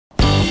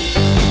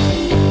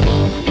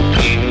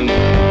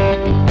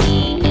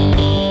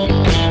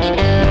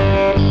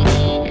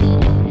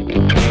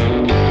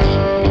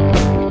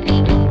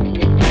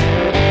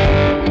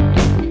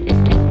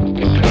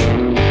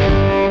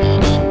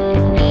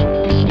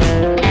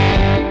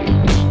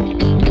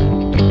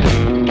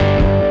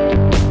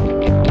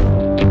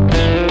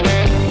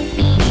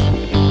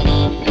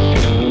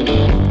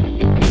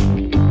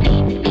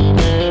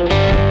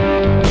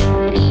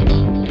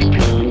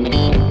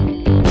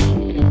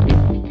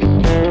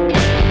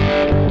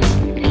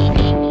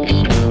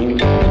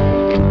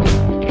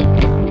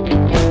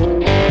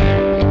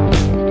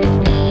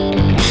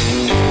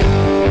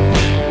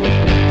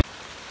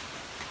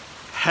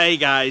Hey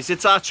guys,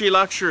 it's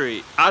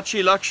ArchieLuxury.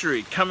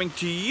 ArchieLuxury coming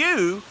to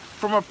you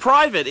from a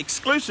private,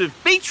 exclusive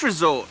beach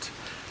resort.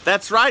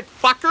 That's right,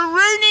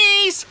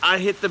 fuckaroonies! I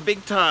hit the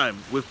big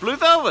time with Blue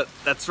Velvet.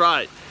 That's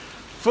right.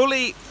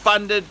 Fully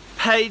funded,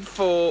 paid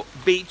for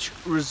beach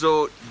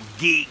resort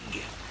gig.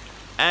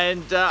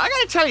 And I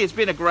gotta tell you, it's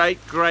been a great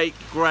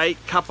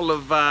couple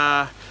of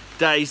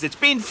days. It's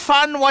been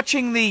fun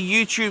watching the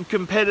YouTube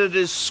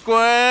competitors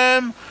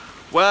squirm.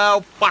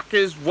 Well,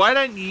 fuckers, why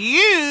don't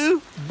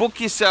you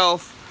book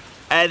yourself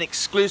an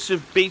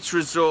exclusive beach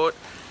resort?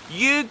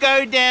 You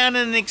go down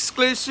in an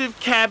exclusive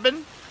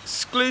cabin.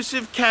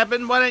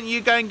 Why don't you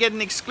go and get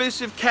an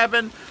exclusive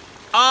cabin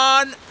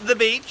on the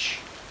beach,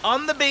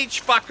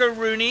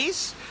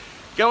 fuckaroonies.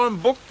 Go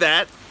and book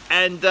that,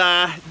 and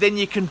then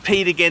you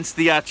compete against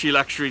the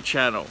ArchieLuxury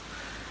channel.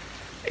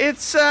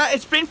 It's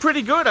been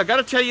pretty good. I got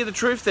to tell you the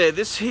truth there.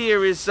 This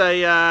here is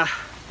a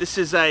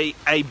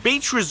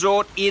beach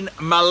resort in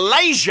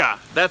Malaysia.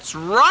 That's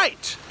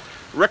right.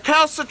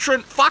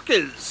 Recalcitrant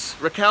fuckers.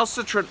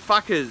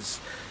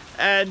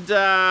 And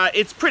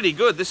it's pretty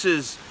good. This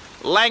is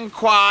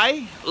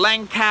Langkawi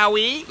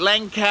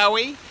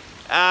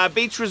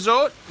beach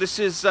resort. This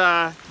is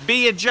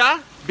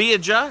BERJAYA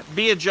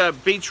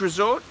beach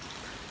resort.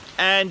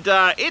 And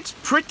it's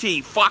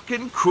pretty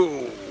fucking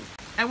cool.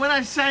 And when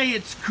I say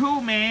it's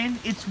cool, man,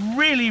 it's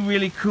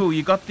really cool.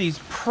 You got these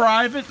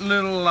private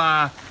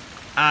little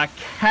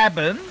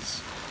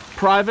cabins,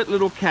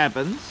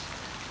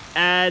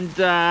 and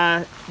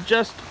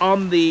just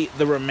on the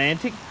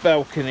romantic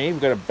balcony, we've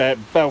got a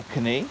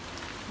balcony.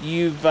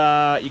 You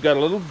got a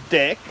little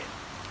deck,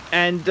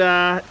 and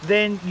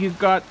then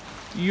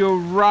you're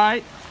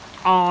right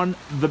on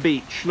the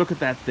beach. Look at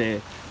that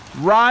there,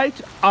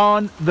 right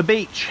on the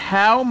beach.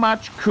 How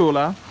much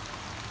cooler,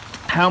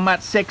 how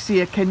much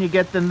sexier can you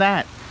get than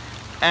that?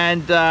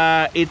 And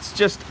it's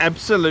just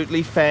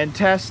absolutely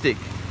fantastic.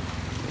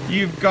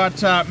 You've got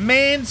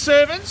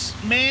manservants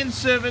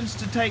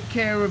to take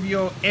care of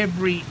your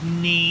every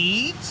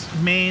needs.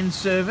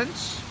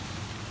 Manservants.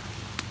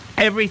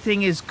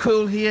 Everything is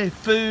cool here.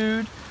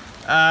 Food,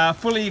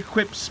 fully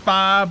equipped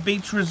spa,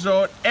 beach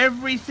resort,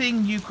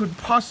 everything you could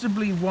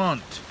possibly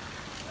want.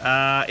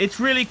 It's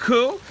really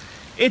cool.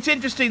 It's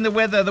interesting, the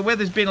weather. The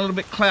weather's been a little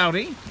bit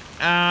cloudy.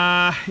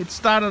 It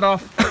started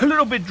off a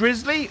little bit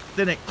drizzly,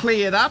 then it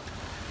cleared up,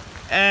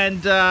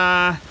 and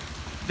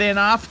then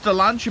after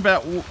lunch,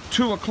 about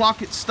 2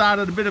 o'clock, it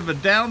started a bit of a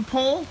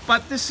downpour.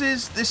 But this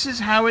is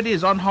how it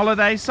is on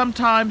holiday.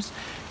 Sometimes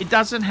it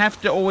doesn't have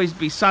to always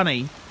be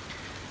sunny.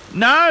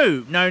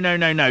 No.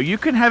 You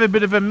can have a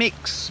bit of a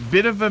mix.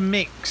 You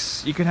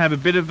can have a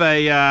bit of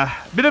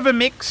a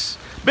mix,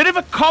 bit of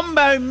a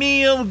combo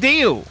meal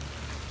deal.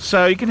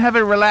 So you can have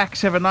a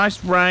relax, have a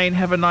nice rain,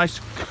 have a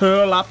nice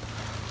curl up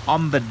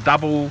on the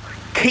double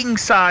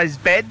king-size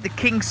bed. The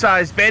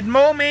king-size bed.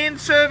 More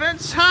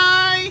manservants.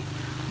 Hi.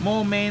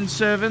 More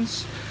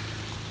manservants.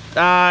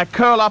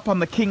 Curl up on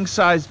the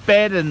king-size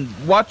bed and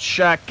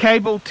watch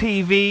cable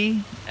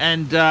TV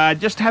and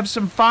just have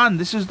some fun.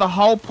 This is the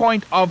whole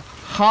point of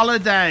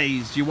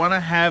holidays. You want to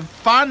have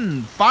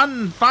fun.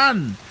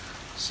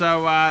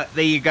 So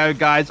there you go,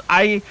 guys.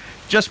 I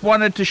just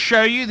wanted to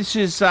show you. This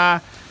is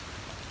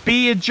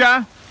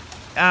BERJAYA,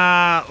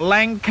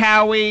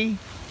 Langkawi,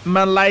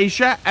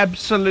 Malaysia.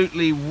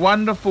 Absolutely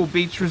wonderful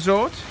beach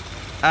resort.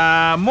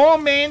 More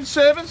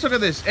manservants. Look at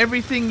this.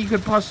 Everything you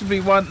could possibly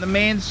want. The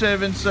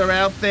manservants are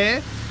out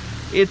there.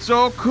 It's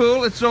all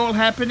cool. It's all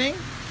happening.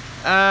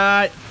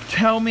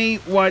 Tell me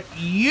what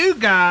you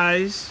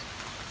guys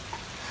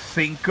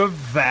think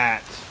of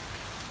that.